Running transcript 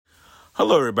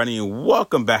Hello, everybody, and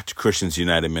welcome back to Christians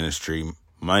United Ministry.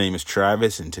 My name is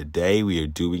Travis, and today we are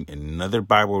doing another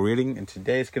Bible reading, and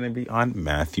today it's going to be on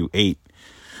Matthew 8.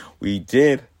 We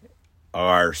did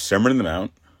our Sermon on the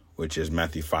Mount, which is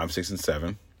Matthew 5, 6, and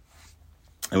 7,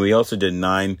 and we also did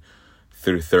 9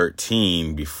 through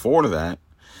 13 before that,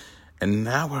 and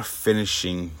now we're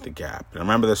finishing the gap. And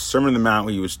remember, the Sermon on the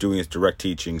Mount, he was doing his direct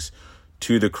teachings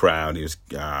to the crowd. He was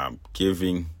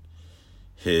giving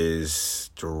his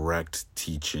direct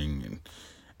teaching,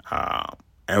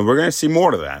 and we're going to see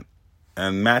more of that.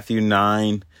 And Matthew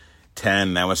 9,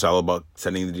 10, that was all about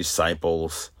sending the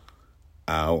disciples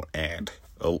out, and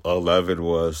 11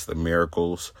 was the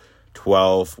miracles,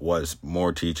 12 was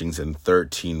more teachings, and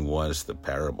 13 was the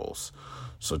parables.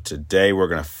 So today we're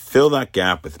going to fill that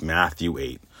gap with Matthew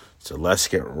 8. So let's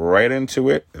get right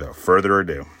into it without further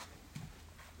ado.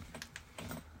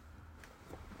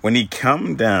 When he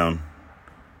come down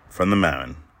from the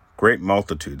mountain, great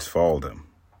multitudes followed him.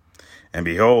 And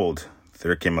behold,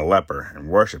 there came a leper and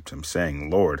worshipped him, saying,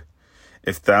 Lord,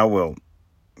 if thou wilt,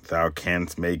 thou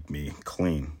canst make me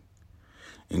clean.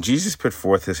 And Jesus put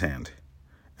forth his hand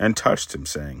and touched him,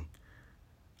 saying,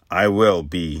 I will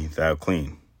be thou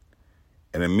clean.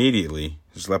 And immediately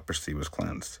his leprosy was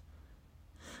cleansed.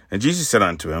 And Jesus said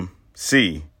unto him,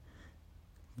 See,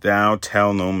 thou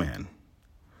tell no man,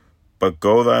 but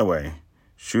go thy way,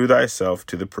 shew thyself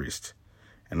to the priest,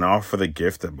 and offer the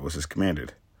gift that Moses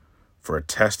commanded, for a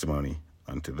testimony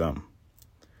unto them.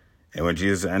 And when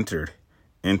Jesus entered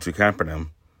into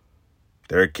Capernaum,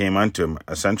 there came unto him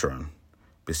a centurion,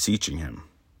 beseeching him,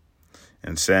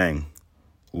 and saying,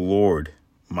 Lord,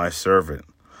 my servant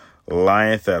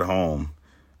lieth at home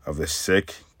of the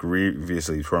sick,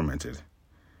 grievously tormented.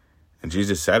 And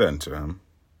Jesus said unto him,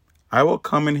 I will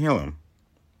come and heal him.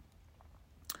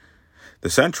 The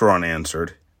centurion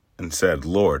answered and said,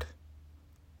 Lord,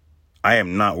 I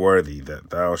am not worthy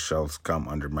that thou shalt come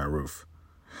under my roof,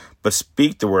 but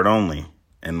speak the word only,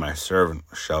 and my servant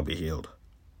shall be healed.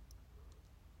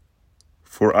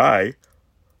 For I,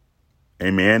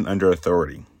 a man under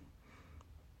authority,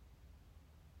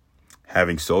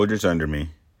 having soldiers under me,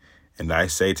 and I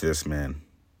say to this man,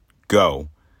 Go,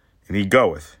 and he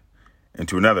goeth, and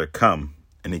to another, Come,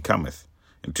 and he cometh,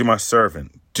 and to my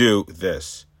servant, Do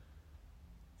this,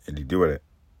 and he doeth it.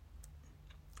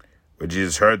 When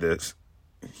Jesus heard this,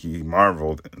 he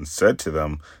marveled and said to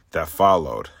them that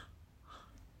followed.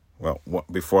 Well,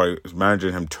 before I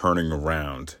imagine him turning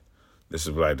around, this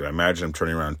is what I do. I imagine him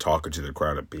turning around talking to the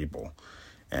crowd of people.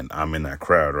 And I'm in that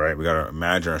crowd, right? We got to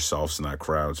imagine ourselves in that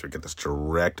crowd so we get this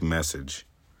direct message.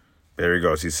 There he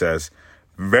goes. He says,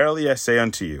 Verily I say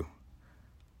unto you,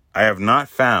 I have not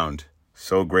found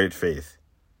so great faith.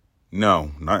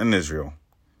 No, not in Israel.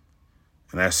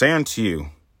 And I say unto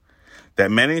you,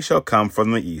 that many shall come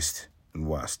from the east and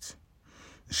west,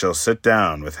 and shall sit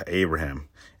down with Abraham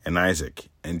and Isaac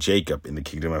and Jacob in the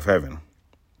kingdom of heaven.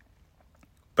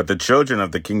 But the children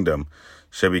of the kingdom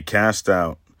shall be cast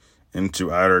out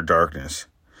into outer darkness.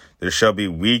 There shall be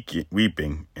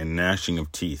weeping and gnashing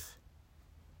of teeth.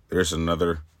 There's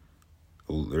another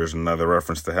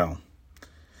reference to hell.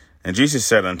 And Jesus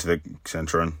said unto the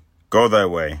centurion, Go thy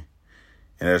way,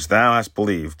 and as thou hast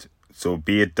believed, so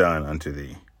be it done unto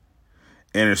thee.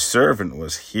 And his servant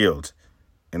was healed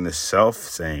in the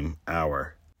selfsame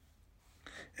hour.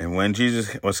 And when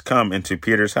Jesus was come into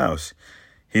Peter's house,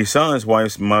 he saw his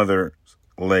wife's mother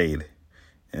laid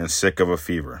and sick of a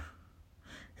fever.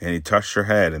 And he touched her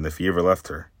head, and the fever left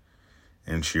her,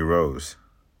 and she rose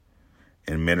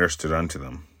and ministered unto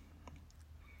them.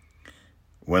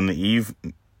 When the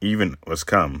even was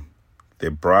come, they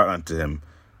brought unto him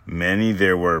many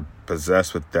that were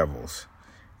possessed with devils,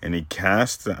 and he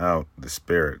cast out the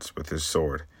spirits with his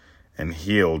sword, and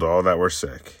healed all that were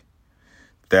sick,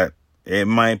 that it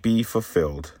might be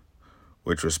fulfilled,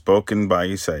 which was spoken by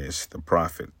Isaiah the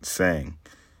prophet, saying,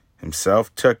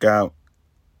 Himself took out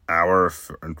our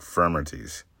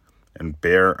infirmities, and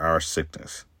bare our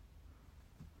sickness.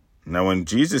 Now when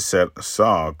Jesus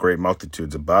saw great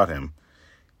multitudes about him,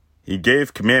 he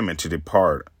gave commandment to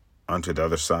depart unto the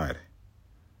other side.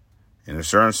 And a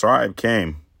certain scribe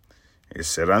came, and he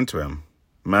said unto him,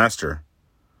 Master,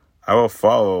 I will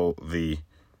follow thee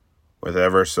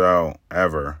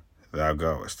whithersoever thou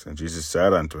goest. And Jesus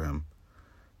said unto him,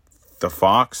 The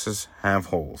foxes have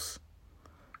holes,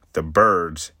 the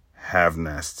birds have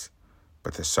nests,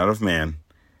 but the Son of Man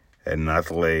had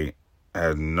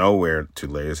nowhere to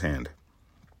lay his hand.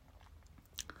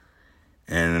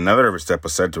 And another of his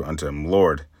disciples said unto him,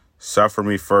 Lord, suffer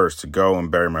me first to go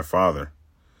and bury my father.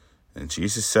 And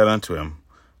Jesus said unto him,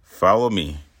 Follow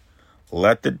me,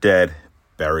 let the dead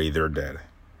bury their dead.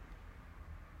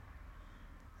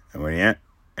 And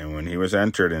when he was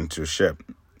entered into a ship,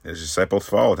 his disciples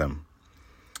followed him.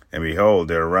 And behold,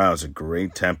 there arose a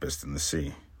great tempest in the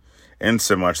sea,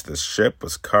 insomuch the ship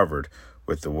was covered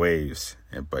with the waves,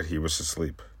 but he was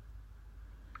asleep.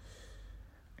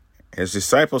 His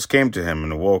disciples came to him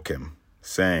and awoke him,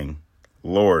 saying,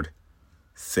 Lord,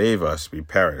 save us, we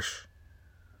perish.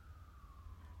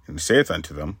 And he saith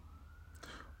unto them,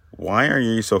 Why are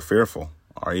ye so fearful?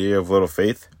 Are ye of little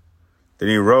faith? Then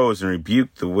he rose and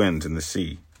rebuked the winds and the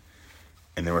sea,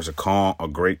 and there was a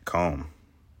great calm.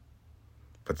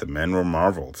 But the men were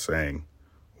marveled, saying,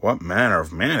 What manner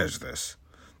of man is this,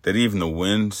 that even the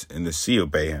winds and the sea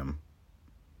obey him?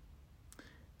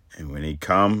 And when he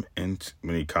come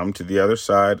to the other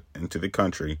side, into the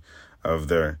country of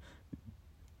the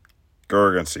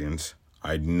Gergesenes,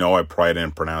 I know I probably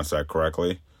didn't pronounce that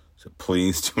correctly, so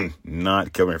please do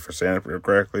not kill me for saying it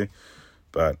correctly,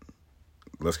 but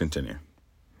let's continue.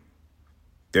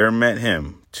 There met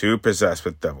him 2 possessed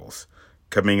with devils,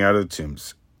 coming out of the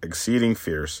tombs, exceeding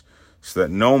fierce, so that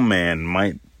no man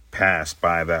might pass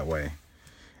by that way.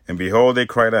 And behold, they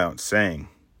cried out, saying,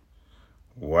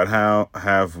 What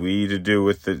have we to do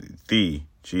with thee,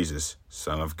 Jesus,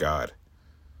 Son of God?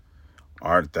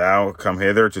 Art thou come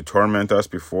hither to torment us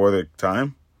before the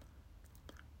time?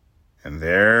 And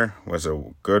there was a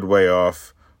good way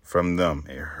off from them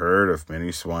a herd of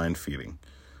many swine feeding.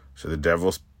 So the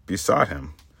devils besought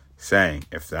him, saying,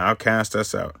 If thou cast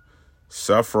us out,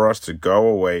 suffer us to go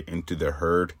away into the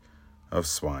herd of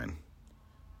swine.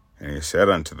 And he said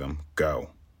unto them, Go.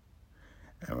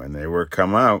 And when they were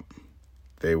come out,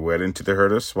 they went into the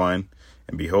herd of swine,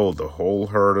 and behold, the whole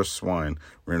herd of swine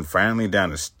ran violently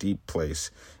down a steep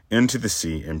place into the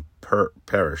sea, and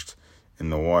perished in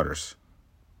the waters.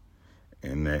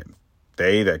 And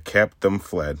they that kept them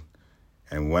fled,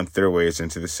 and went their ways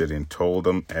into the city, and told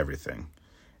them everything,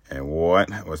 and what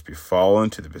was befallen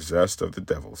to the possessed of the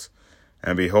devils.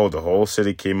 And behold, the whole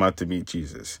city came out to meet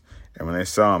Jesus. And when they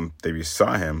saw him, they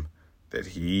besought him that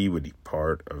he would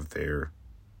depart of their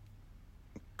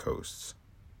coasts.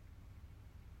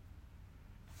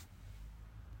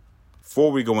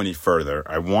 Before we go any further,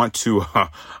 I want to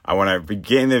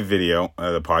begin the video,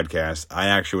 the podcast, I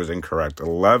actually was incorrect.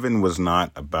 11 was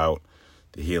not about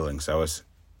the healings. That was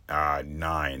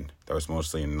 9. That was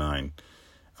mostly in 9.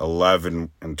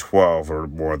 11 and 12 are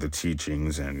more the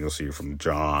teachings, and you'll see from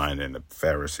John and the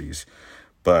Pharisees.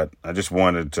 But I just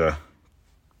wanted to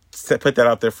put that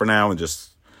out there for now and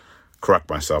just correct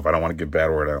myself. I don't want to get a bad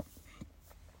word out.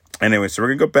 Anyway, so we're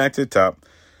going to go back to the top.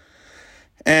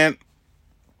 And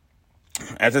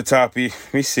at the top, we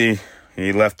see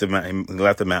he left the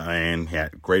mountain. He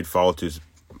had great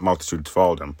multitudes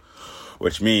followed him,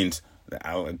 which means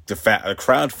the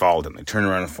crowd followed him. They turned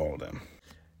around and followed him.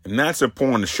 And that's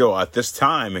important to show at this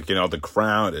time, the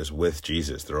crowd is with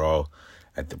Jesus. They're all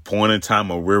at the point in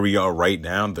time of where we are right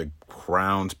now. The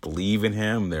crowds believe in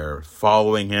him. They're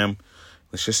following him.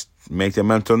 Let's just make a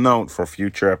mental note for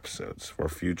future episodes, for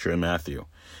future Mathew.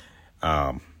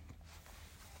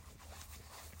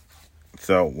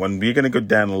 So when we're going to go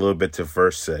down a little bit to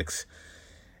verse 6,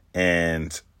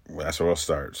 and that's where we'll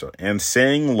start. So, and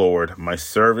saying, Lord, my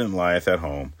servant lieth at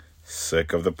home,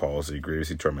 sick of the palsy,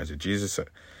 grievously tormented.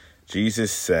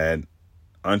 Jesus said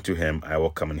unto him, I will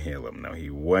come and heal him. Now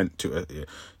he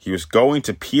was going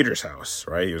to Peter's house,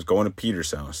 right? He was going to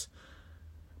Peter's house.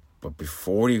 But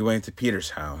before he went to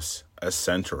Peter's house, a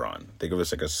centurion, think of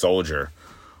this like a soldier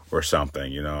or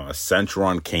something, a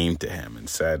centurion came to him and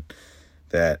said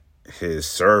that his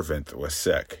servant was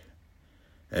sick.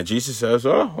 And Jesus says,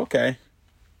 oh, okay,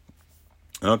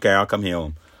 I'll come heal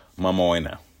him. I'm on my way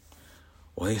now.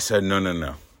 Well, he said,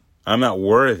 no. I'm not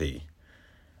worthy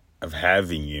of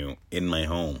having you in my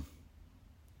home.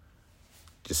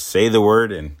 Just say the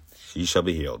word and she shall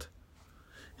be healed.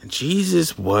 And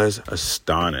Jesus was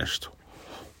astonished.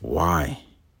 Why?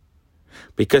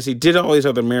 Because he did all these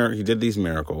other miracles. He did these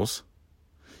miracles.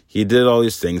 He did all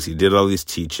these things. He did all these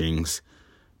teachings.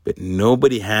 But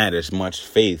nobody had as much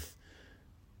faith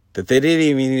that they didn't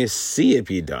even need to see it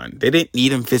be done. They didn't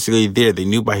need him physically there. They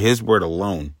knew by his word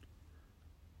alone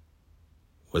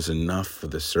was enough for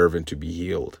the servant to be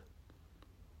healed.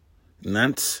 And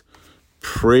that's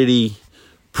pretty,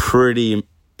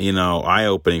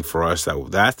 eye-opening for us.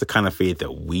 That's the kind of faith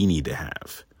that we need to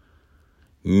have.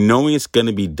 Knowing it's going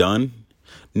to be done,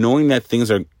 knowing that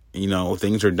things are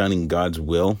done in God's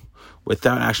will,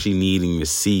 without actually needing to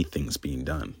see things being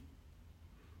done.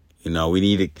 We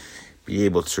need to be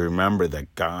able to remember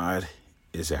that God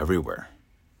is everywhere.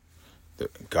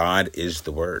 That God is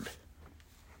the Word.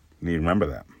 You need to remember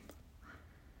that.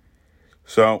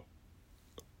 So,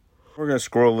 we're going to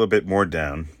scroll a little bit more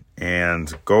down.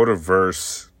 And go to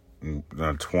verse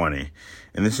 20.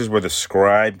 And this is where the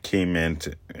scribe came in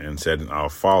and said, I'll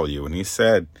follow you. And he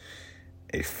said,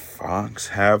 a fox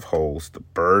have holes, the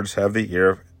birds have the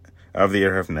ear of the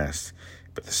air have nests,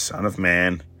 but the Son of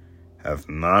Man have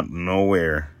not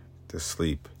nowhere to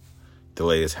sleep, to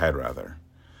lay his head rather.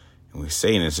 And we're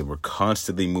saying is that we're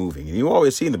constantly moving. And you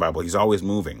always see in the Bible, he's always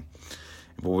moving.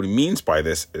 But what he means by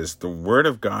this is the word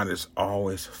of God is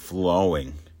always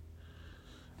flowing.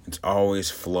 It's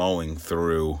always flowing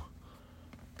through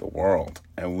the world.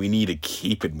 And we need to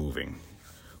keep it moving.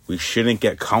 We shouldn't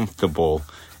get comfortable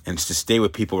and to stay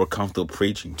with people we're comfortable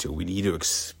preaching to. We need to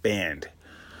expand.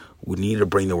 We need to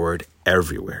bring the word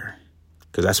everywhere.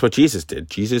 Because that's what Jesus did.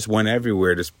 Jesus went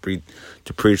everywhere to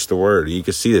preach the word. You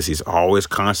can see this. He's always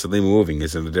constantly moving.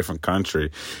 He's in a different country.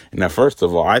 And now, first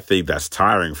of all, I think that's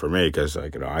tiring for me because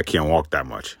I can't walk that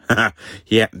much.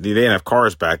 They didn't have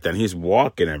cars back then. He's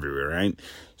walking everywhere, right?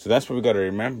 So that's what we got to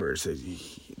remember. Is that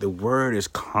the word is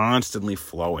constantly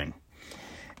flowing.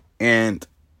 And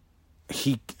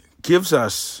he gives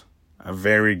us a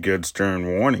very good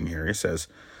stern warning here. He says,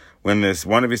 when this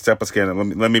one of you step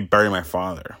again, let me bury my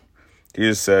father.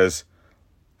 Jesus says,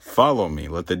 follow me,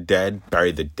 let the dead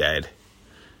bury the dead.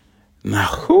 Now,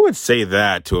 who would say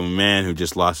that to a man who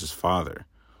just lost his father?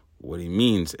 What he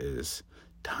means is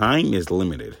time is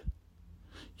limited.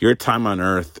 Your time on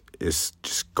earth is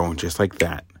just going just like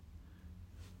that.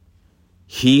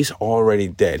 He's already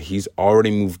dead. He's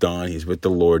already moved on. He's with the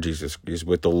Lord Jesus. He's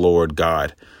with the Lord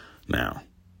God now.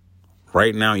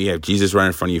 Right now, you have Jesus right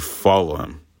in front of you. Follow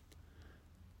him.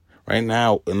 Right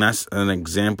now, and that's an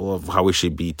example of how we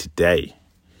should be today.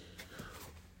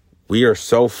 We are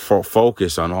so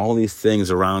focused on all these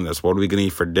things around us. What are we going to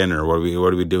eat for dinner? What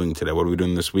are we doing today? What are we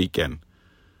doing this weekend?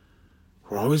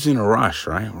 We're always in a rush,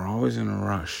 right? We're always in a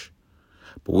rush.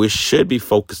 But we should be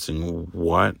focusing,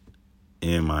 what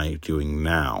am I doing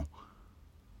now?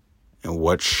 And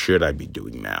what should I be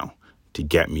doing now to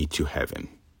get me to heaven?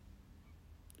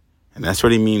 And that's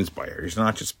what he means by it. He's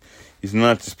not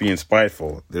just being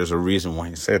spiteful. There's a reason why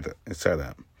he said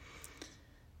that.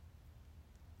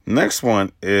 Next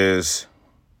one is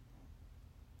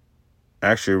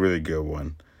actually a really good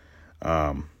one.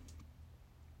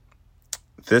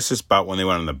 This is about when they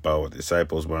went on the boat. The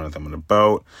disciples went with them on the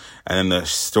boat, and then the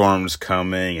storm's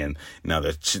coming, and now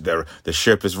the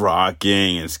ship is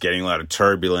rocking, and it's getting a lot of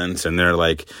turbulence, and they're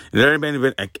like, if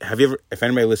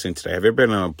anybody listening today, have you ever been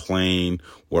on a plane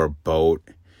or a boat,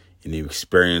 and you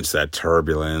experience that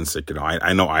turbulence? Like,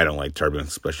 I know I don't like turbulence,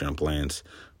 especially on planes.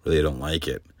 Really don't like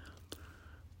it.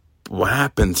 But what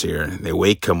happens here? They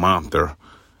wake him up. They're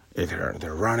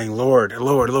running,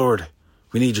 Lord,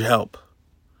 we need your help.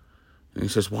 And he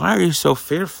says, why are you so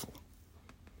fearful?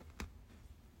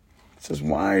 He says,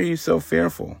 why are you so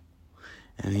fearful?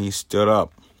 And he stood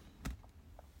up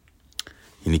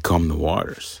and he calmed the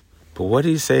waters. But what did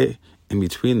he say in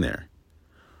between there?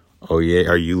 Oh yeah,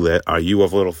 are you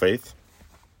of little faith?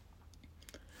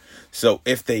 So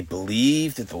if they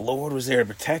believed that the Lord was there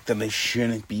to protect them, they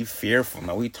shouldn't be fearful.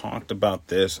 Now, we talked about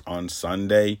this on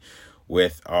Sunday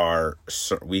with our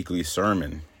weekly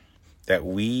sermon, that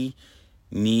we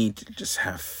need to just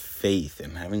have faith,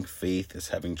 and having faith is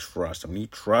having trust. And when you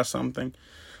trust something,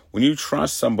 when you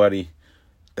trust somebody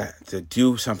that to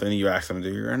do something that you ask them to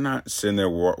do, you're not sitting there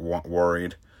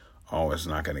worried, oh, it's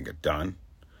not going to get done.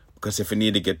 Because if it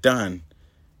needed to get done,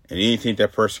 and you didn't think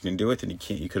that person can do it, then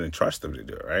you couldn't trust them to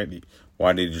do it, right?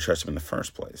 Why did you trust them in the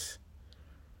first place,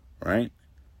 right?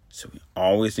 So we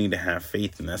always need to have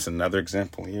faith, and that's another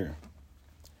example here.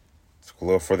 Let's go a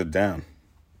little further down.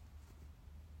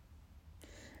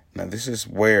 Now, this is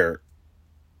going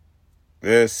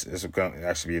to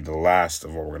actually be the last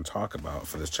of what we're going to talk about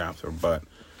for this chapter, but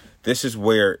this is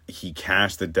where he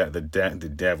cast the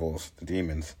devils, the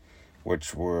demons,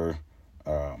 which were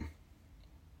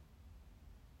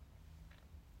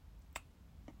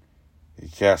he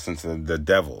cast into the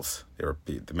devils. They were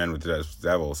the men with the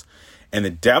devils, and the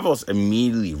devils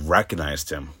immediately recognized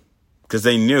him because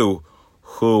they knew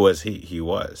who he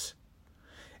was,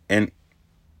 and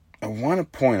I want to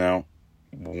point out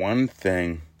one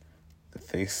thing that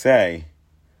they say,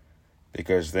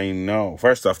 because they know.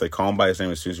 First off, they call him by his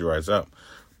name as soon as he rises up.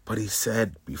 But he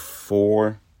said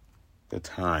before the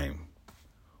time.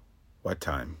 What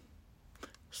time?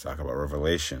 Let's talk about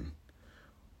Revelation.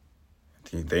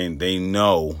 They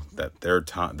know that their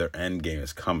end game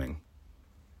is coming.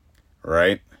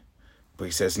 Right? But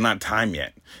he says, not time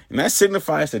yet. And that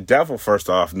signifies the devil, first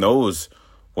off, knows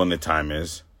when the time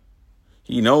is.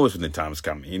 He knows when the time is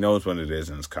coming. He knows when it is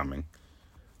and it's coming.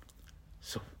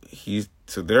 So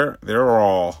they're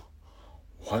all,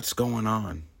 what's going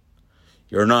on?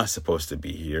 You're not supposed to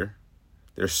be here.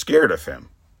 They're scared of him.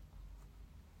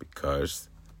 Because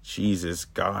Jesus,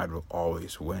 God, will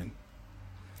always win.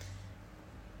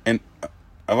 And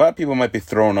a lot of people might be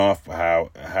thrown off by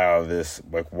how this,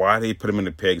 like, why did he put them in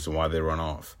the pigs and why they run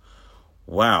off?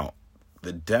 Wow.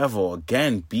 The devil,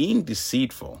 again, being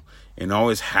deceitful and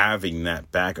always having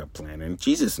that backup plan. And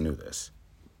Jesus knew this.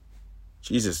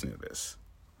 Jesus knew this.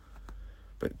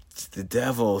 But the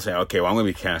devil say, okay, well, I'm going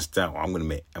to be cast out. I'm going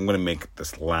to make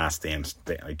this last stand,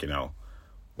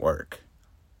 work.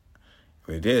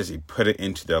 What it is, he put it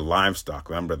into their livestock.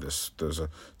 Remember, there's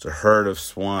a herd of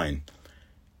swine,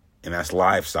 and that's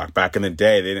livestock. Back in the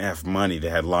day, they didn't have money; they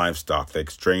had livestock. They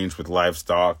exchanged with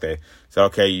livestock. They said,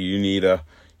 "Okay, you need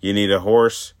a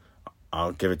horse.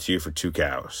 I'll give it to you for 2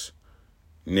 cows."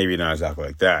 Maybe not exactly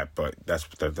like that, but that's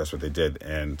what they did,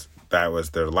 and that was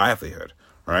their livelihood,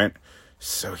 right?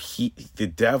 So the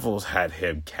devils had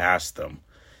him cast them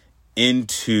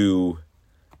into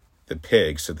the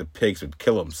pigs, so the pigs would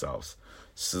kill themselves,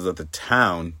 so that the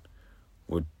town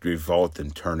would revolt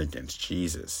and turn against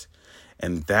Jesus.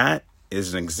 And that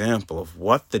is an example of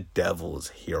what the devil is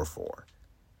here for.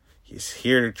 He's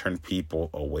here to turn people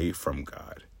away from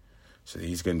God. So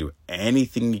he's going to do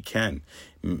anything he can.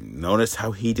 Notice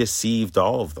how he deceived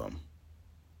all of them.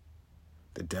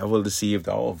 The devil deceived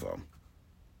all of them.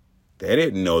 They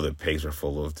didn't know that pigs were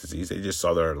full of disease. They just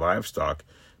saw their livestock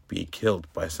being killed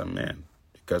by some man,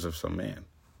 because of some man.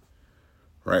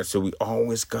 Right? So we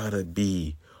always got to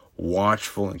be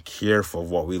watchful and careful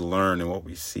of what we learn and what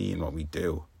we see and what we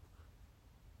do.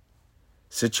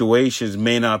 Situations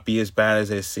may not be as bad as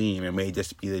they seem. It may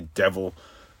just be the devil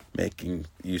making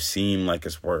you seem like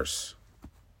it's worse.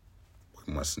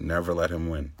 We must never let him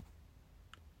win.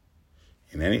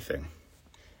 In anything.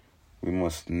 We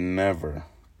must never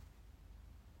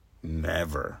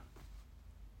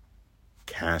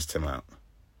cast him out.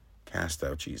 Cast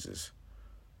out Jesus.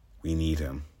 We need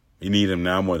him. We need him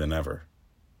now more than ever.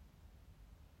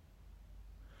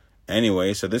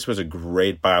 Anyway, so this was a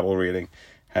great Bible reading.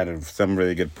 Had some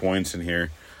really good points in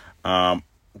here.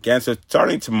 Again, so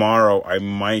starting tomorrow, I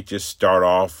might just start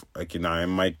off, I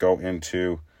might go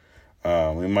into,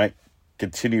 we might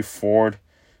continue forward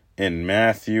in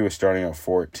Matthew, starting at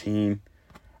 14.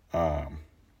 I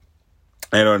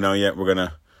don't know yet. We're going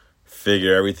to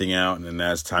figure everything out. And then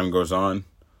as time goes on,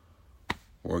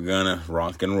 we're going to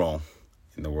rock and roll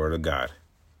in the Word of God.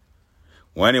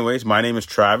 Well, anyways, my name is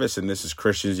Travis, and this is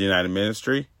Christians United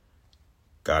Ministry.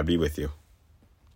 God be with you.